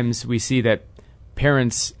times we see that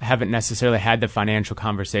parents haven't necessarily had the financial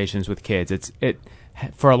conversations with kids. It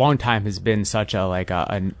for a long time has been such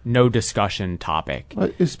a no discussion topic.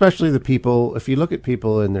 Especially the people, if you look at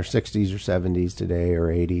people in their 60s or 70s today or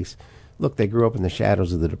 80s, look, they grew up in the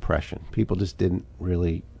shadows of the Depression. People just didn't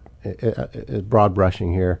really, broad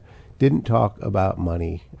brushing here, didn't talk about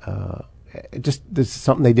money. This is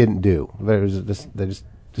something they didn't do. They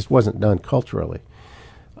just wasn't done culturally.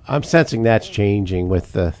 I'm sensing that's changing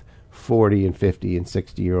with the 40 and 50 and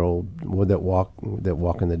 60-year-old that walk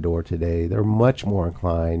in the door today. They're much more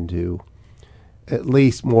inclined to, at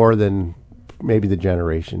least more than maybe the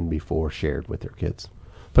generation before, shared with their kids.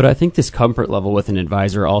 But I think this comfort level with an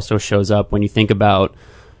advisor also shows up when you think about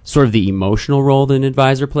sort of the emotional role that an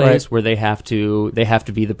advisor plays, right, where they have to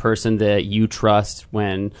be the person that you trust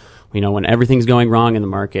when everything's going wrong in the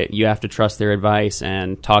market. You have to trust their advice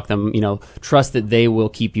and talk them, trust that they will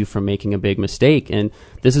keep you from making a big mistake. And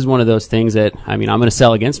this is one of those things that, I'm going to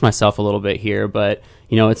sell against myself a little bit here, but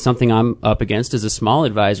it's something I'm up against as a small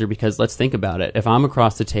advisor, because let's think about it. If I'm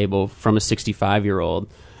across the table from a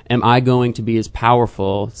 65-year-old, am I going to be as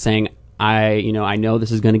powerful saying, I know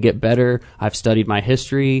this is going to get better. I've studied my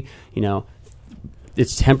history,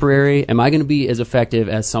 it's temporary. Am I going to be as effective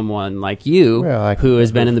as someone like you, who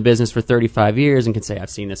has been in the business for 35 years and can say,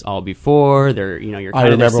 I've seen this all before? You're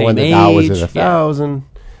kind of the same age. I remember when the Dow was at 1,000.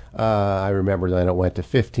 I remember when it went to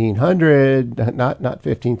 1,500, not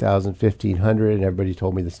 15,000, 1,500, and everybody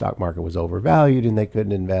told me the stock market was overvalued and they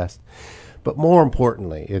couldn't invest. But more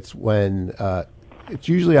importantly, it's when it's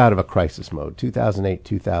usually out of a crisis mode, 2008,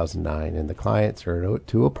 2009, and the clients are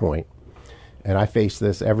to a point, and I faced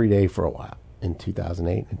this every day for a while. In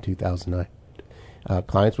 2008 and 2009,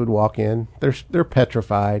 clients would walk in. They're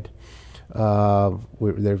petrified.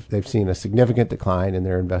 They've seen a significant decline in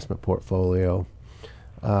their investment portfolio.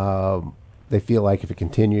 They feel like if it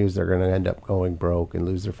continues, they're going to end up going broke and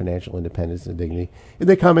lose their financial independence and dignity. And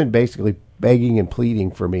they come in basically begging and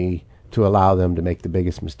pleading for me to allow them to make the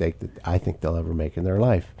biggest mistake that I think they'll ever make in their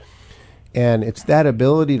life. And it's that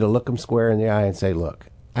ability to look them square in the eye and say, look,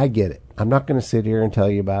 I get it. I'm not going to sit here and tell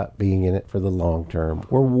you about being in it for the long term.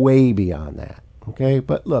 We're way beyond that, okay?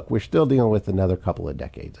 But look, we're still dealing with another couple of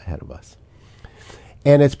decades ahead of us.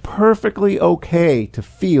 And it's perfectly okay to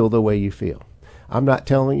feel the way you feel. I'm not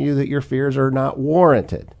telling you that your fears are not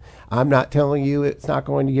warranted. I'm not telling you it's not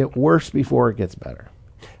going to get worse before it gets better.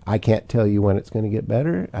 I can't tell you when it's going to get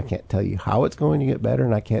better. I can't tell you how it's going to get better,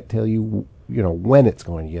 and I can't tell you, when it's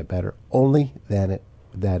going to get better. Only that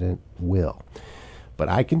it will. But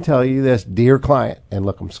I can tell you this, dear client, and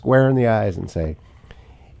look them square in the eyes and say,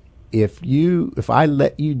 if I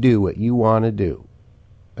let you do what you want to do,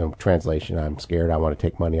 translation, I'm scared I want to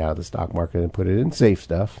take money out of the stock market and put it in safe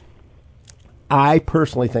stuff, I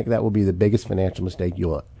personally think that will be the biggest financial mistake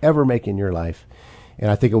you'll ever make in your life, and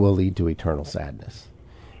I think it will lead to eternal sadness.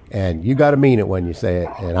 And you got to mean it when you say it,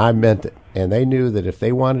 and I meant it. And they knew that if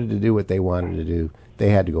they wanted to do what they wanted to do, they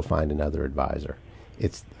had to go find another advisor.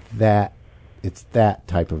 It's that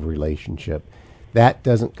type of relationship. That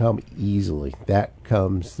doesn't come easily. That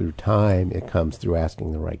comes through time. It comes through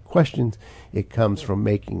asking the right questions. It comes from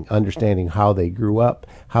understanding how they grew up,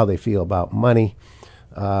 how they feel about money,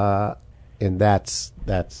 and that's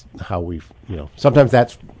how we, sometimes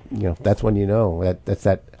that's when that's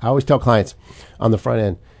that. I always tell clients on the front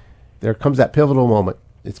end, there comes that pivotal moment.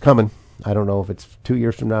 It's coming. I don't know if it's 2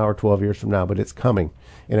 years from now or 12 years from now, but it's coming.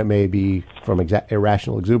 And it may be from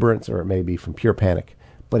irrational exuberance, or it may be from pure panic,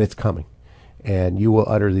 but it's coming. And you will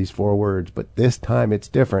utter these 4 words, but this time it's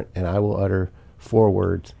different, and I will utter 4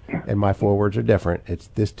 words, and my 4 words are different. It's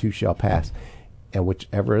this too shall pass. And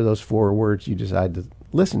whichever of those 4 words you decide to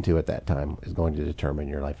listen to at that time is going to determine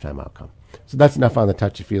your lifetime outcome. So that's enough on the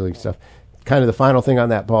touchy-feely stuff. Kind of the final thing on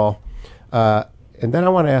that, Paul. And then I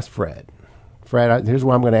want to ask Fred. Fred, here's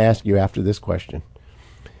what I'm going to ask you after this question.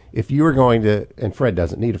 If you were going to, and Fred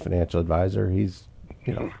doesn't need a financial advisor,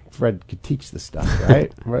 Fred could teach this stuff,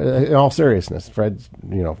 right? In all seriousness, Fred's,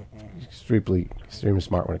 extremely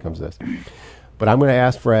smart when it comes to this. But I'm going to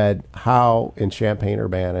ask Fred how in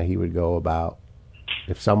Champaign-Urbana he would go about,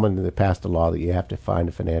 if someone that passed a law that you have to find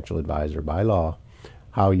a financial advisor by law,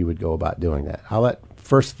 how you would go about doing that. I'll let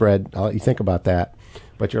you think about that.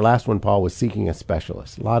 But your last one, Paul, was seeking a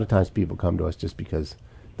specialist. A lot of times people come to us just because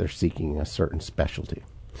they're seeking a certain specialty.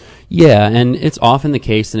 Yeah, and it's often the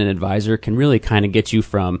case that an advisor can really kind of get you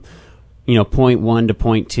from, point 1 to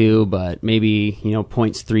point 2, but maybe,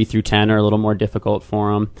 points 3 through 10 are a little more difficult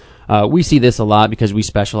for them. We see this a lot because we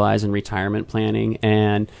specialize in retirement planning,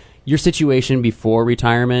 and your situation before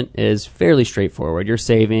retirement is fairly straightforward. You're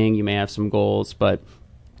saving, you may have some goals, but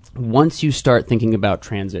once you start thinking about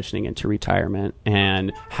transitioning into retirement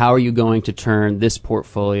and how are you going to turn this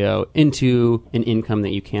portfolio into an income that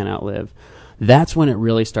you can't outlive, that's when it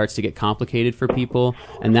really starts to get complicated for people,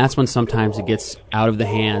 and that's when sometimes it gets out of the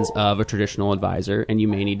hands of a traditional advisor, and you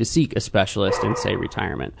may need to seek a specialist in, say,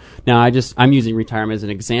 retirement. Now, I'm using retirement as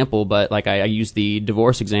an example, but like I used the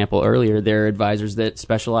divorce example earlier, there are advisors that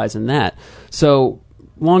specialize in that. So,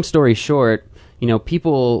 long story short,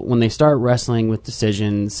 people, when they start wrestling with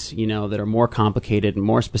decisions, that are more complicated and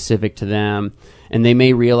more specific to them, and they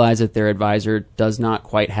may realize that their advisor does not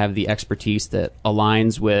quite have the expertise that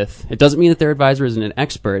aligns with, it doesn't mean that their advisor isn't an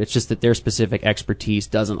expert, it's just that their specific expertise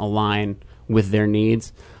doesn't align with their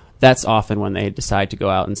needs. That's often when they decide to go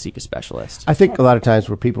out and seek a specialist. I think a lot of times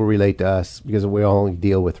where people relate to us, because we only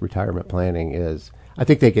deal with retirement planning, is I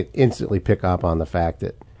think they can instantly pick up on the fact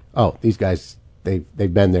that, these guys,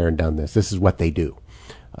 they've been there and done this. This is what they do.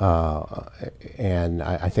 And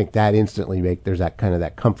I think that instantly there's that kind of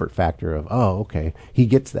that comfort factor of, okay, he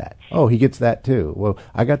gets that. He gets that too. Well,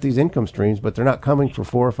 I got these income streams, but they're not coming for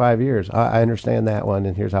 4 or 5 years. I understand that one,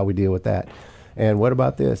 and here's how we deal with that. And what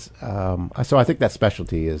about this? So I think that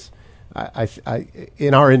specialty is,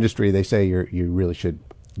 in our industry, they say you really should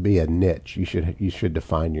be a niche. You should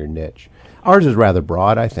define your niche. Ours is rather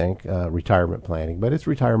broad, I think, retirement planning, but it's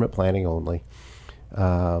retirement planning only.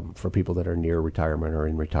 For people that are near retirement or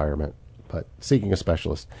in retirement, but seeking a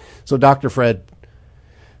specialist. So, Dr. Fred,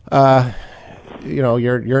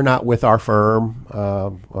 you're not with our firm.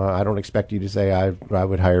 I don't expect you to say I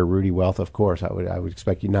would hire Ruedi Wealth. Of course, I would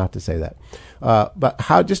expect you not to say that. But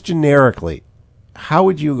how, just generically, how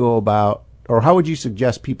would you go about, or how would you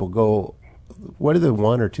suggest people go? What are the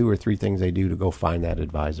 1 or 2 or 3 things they do to go find that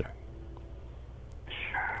advisor?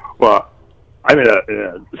 Well, I'm in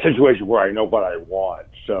a situation where I know what I want.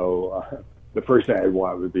 So the first thing I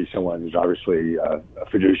want would be someone who's obviously a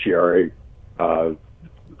fiduciary, not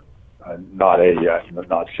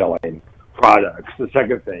selling products. The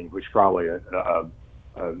second thing, which probably a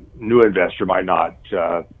new investor might not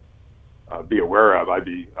be aware of, I'd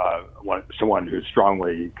be someone who's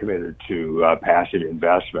strongly committed to passive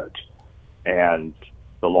investment and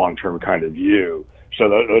the long-term kind of view. So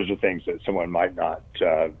those are things that someone might not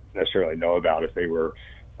necessarily know about if they were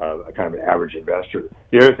a kind of an average investor.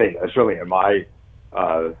 The other thing, certainly in my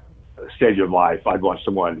stage of life, I'd want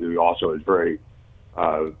someone who also is very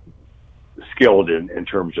skilled in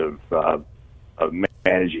terms of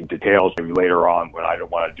managing details, maybe later on when I don't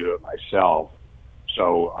want to do it myself.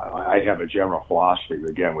 So I have a general philosophy,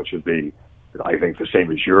 again, which would be, I think, the same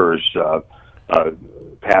as yours,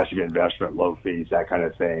 passive investment, low fees, that kind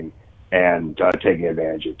of thing, and taking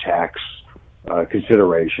advantage of tax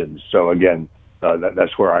considerations. So again,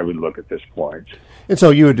 that's where I would look at this point. And so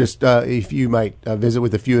you would just, if you might visit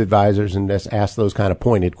with a few advisors and just ask those kind of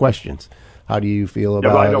pointed questions. How do you feel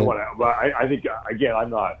about it? I don't want to. Well, I think again, I'm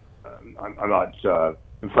not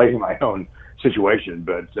inflating my own situation,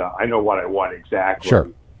 but I know what I want exactly. Sure.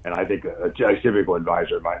 And I think a typical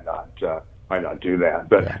advisor might not do that.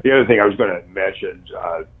 But the other thing I was going to mention,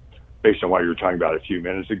 based on what you were talking about a few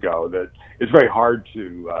minutes ago, that it's very hard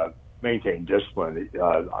to maintain discipline.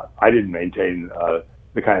 I didn't maintain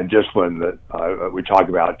the kind of discipline that we talked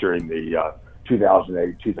about during the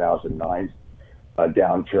 2008-2009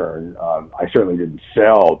 downturn. I certainly didn't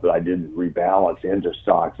sell, but I didn't rebalance into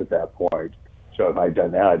stocks at that point. So if I'd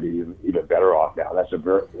done that, I'd be even better off now. That's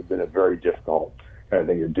been a very difficult kind of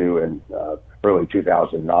thing to do in early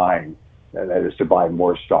 2009, and that is to buy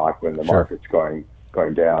more stock when the market's going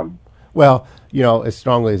down. Well, as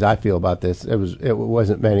strongly as I feel about this, it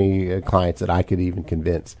wasn't many clients that I could even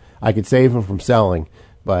convince. I could save them from selling,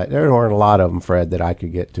 but there weren't a lot of them, Fred, that I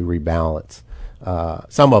could get to rebalance.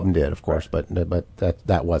 Some of them did, of course, but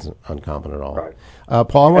that wasn't uncommon at all. Right.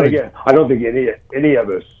 Paul, I don't think any of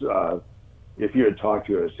us, if you had talked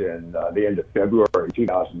to us in the end of February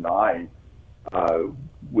 2009,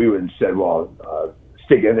 we would have said, well,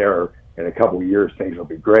 stick in there. In a couple of years, things will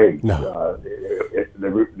be great. No.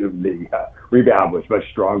 The rebound was much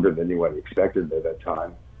stronger than anyone expected at that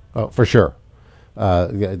time. Oh, for sure.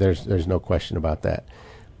 There's no question about that.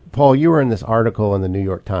 Paul, you were in this article in the New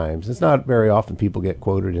York Times. It's not very often people get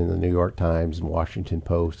quoted in the New York Times and Washington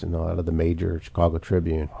Post and a lot of the major Chicago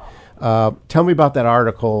Tribune. Tell me about that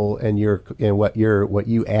article and what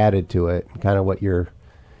you added to it, and kind of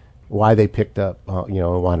why they picked up, and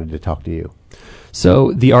wanted to talk to you.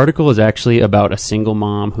 So the article is actually about a single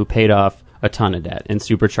mom who paid off a ton of debt and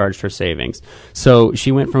supercharged her savings. So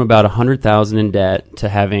she went from about $100,000 in debt to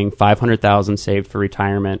having $500,000 saved for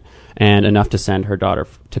retirement and enough to send her daughter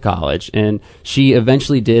to college. And she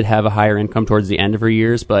eventually did have a higher income towards the end of her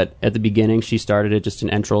years, but at the beginning she started at just an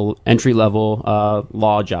entry level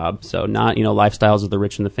law job. So not lifestyles of the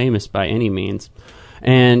rich and the famous by any means.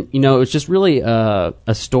 And, it's just really a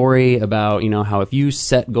story about, how if you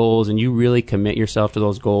set goals and you really commit yourself to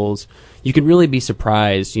those goals, you can really be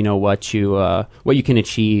surprised, what you can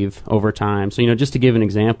achieve over time. So, just to give an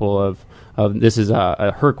example of this is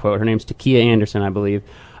her quote. Her name's Takia Anderson, I believe.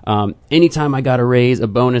 Anytime I got a raise, a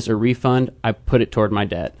bonus, or refund, I put it toward my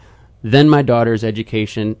debt, then my daughter's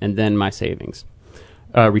education, and then my savings,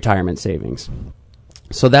 retirement savings.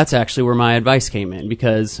 So that's actually where my advice came in,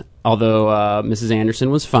 because although Mrs. Anderson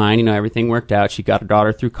was fine, everything worked out. She got her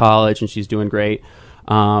daughter through college and she's doing great.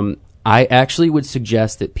 I actually would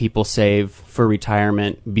suggest that people save for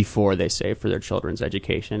retirement before they save for their children's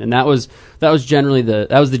education. And that was generally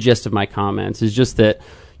the gist of my comments, is just that,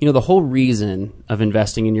 the whole reason of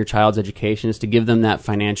investing in your child's education is to give them that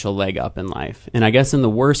financial leg up in life. And I guess in the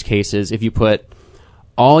worst cases, if you put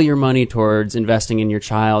all your money towards investing in your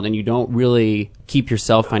child and you don't really keep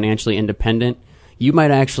yourself financially independent, you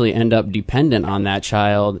might actually end up dependent on that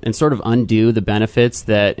child and sort of undo the benefits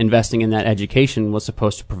that investing in that education was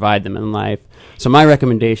supposed to provide them in life. So my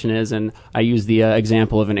recommendation is, and I use the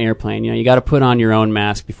example of an airplane, you got to put on your own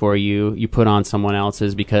mask before you put on someone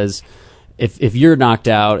else's, because if you're knocked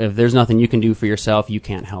out, if there's nothing you can do for yourself, you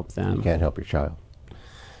can't help them. You can't help your child.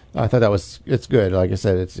 I thought it's good. Like I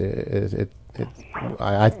said,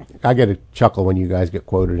 I get a chuckle when you guys get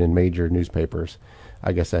quoted in major newspapers.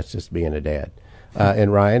 I guess that's just being a dad.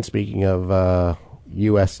 And Ryan, speaking of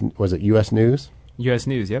U.S., was it U.S. News? U.S.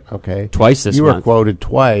 News, yep. Okay. Twice this month. You were quoted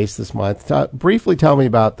twice this month. Briefly tell me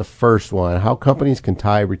about the first one, how companies can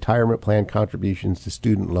tie retirement plan contributions to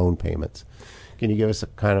student loan payments. Can you give us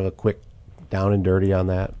a quick down and dirty on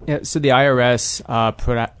that? Yeah, so the IRS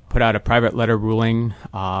put out a private letter ruling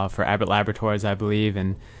for Abbott Laboratories, I believe,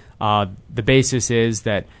 and the basis is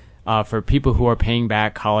that for people who are paying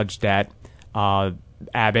back college debt,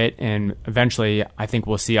 Abbott, and eventually I think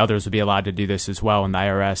we'll see others will be allowed to do this as well, and the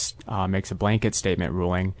IRS makes a blanket statement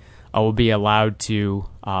ruling, will be allowed to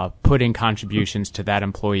put in contributions to that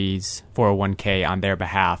employee's 401k on their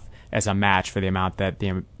behalf as a match for the amount that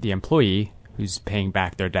the employee who's paying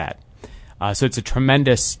back their debt. So it's a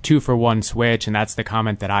tremendous 2-for-1 switch, and that's the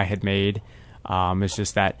comment that I had made. It's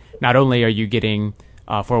just that not only are you getting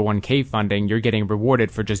 401k funding, you're getting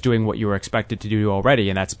rewarded for just doing what you were expected to do already,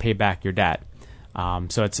 and that's pay back your debt.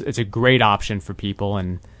 So it's a great option for people,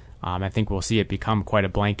 and I think we'll see it become quite a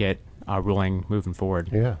blanket ruling moving forward.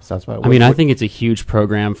 Yeah, sounds about. I think it's a huge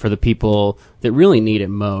program for the people that really need it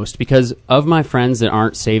most, because of my friends that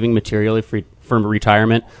aren't saving materially for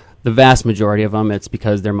retirement, the vast majority of them, it's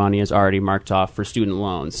because their money is already marked off for student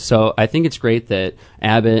loans. So I think it's great that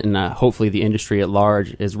Abbott and hopefully the industry at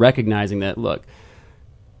large is recognizing that, look,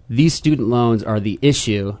 these student loans are the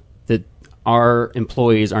issue, that our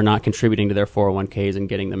employees are not contributing to their 401ks and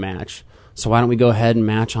getting the match. So why don't we go ahead and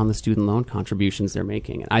match on the student loan contributions they're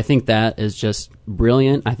making? I think that is just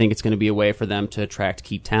brilliant. I think it's going to be a way for them to attract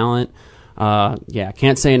key talent.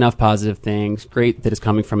 Can't say enough positive things. Great that it's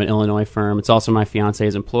coming from an Illinois firm. It's also my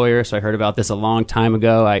fiance's employer, so I heard about this a long time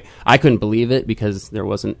ago. I couldn't believe it because there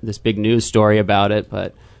wasn't this big news story about it,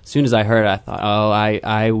 but as soon as I heard it, I thought,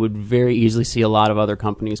 I would very easily see a lot of other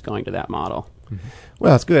companies going to that model.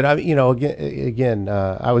 Well, it's good. I mean, again,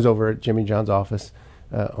 I was over at Jimmy John's office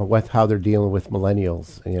with how they're dealing with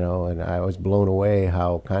millennials, and I was blown away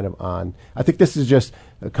how I think this is just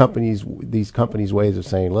these companies' ways of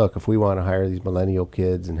saying, look, if we want to hire these millennial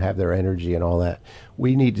kids and have their energy and all that,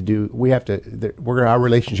 our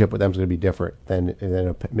relationship with them is going to be different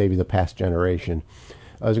than maybe the past generation.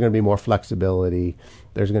 There's going to be more flexibility.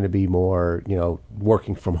 There's going to be more,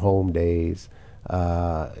 working from home days.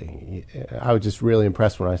 I was just really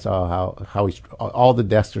impressed when I saw how all the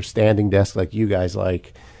desks are standing desks like you guys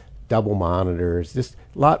like, double monitors, just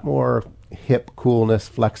a lot more hip coolness,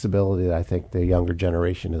 flexibility that I think the younger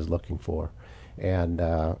generation is looking for. And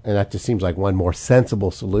that just seems like one more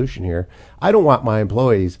sensible solution here. I don't want my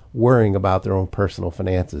employees worrying about their own personal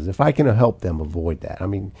finances. If I can help them avoid that. I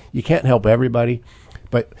mean, you can't help everybody,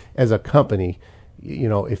 but as a company,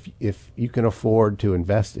 if you can afford to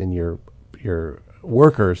invest in your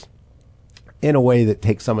workers in a way that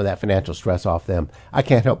takes some of that financial stress off them, I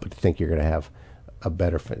can't help but to think you're going to have a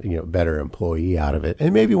better employee out of it,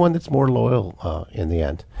 and maybe one that's more loyal in the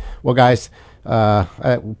end. Well, guys,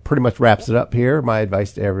 that pretty much wraps it up here. My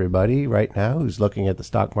advice to everybody right now who's looking at the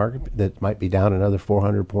stock market that might be down another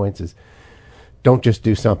 400 points is don't just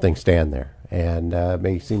do something, stand there. And it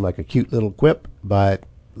may seem like a cute little quip, but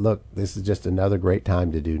look, this is just another great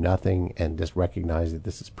time to do nothing and just recognize that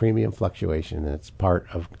this is premium fluctuation and it's part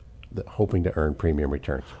of hoping to earn premium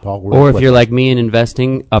returns. Paul, or if you're like me in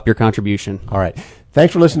investing, up your contribution. All right.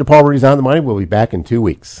 Thanks for listening to Paul Ruedi's On the Money. We'll be back in 2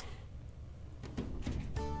 weeks.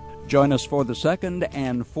 Join us for the second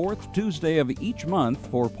and fourth Tuesday of each month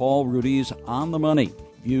for Paul Ruedi's On the Money.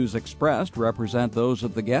 Views expressed represent those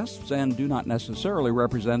of the guests and do not necessarily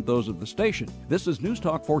represent those of the station. This is News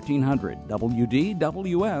Talk 1400,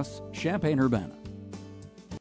 WDWS, Champaign-Urbana.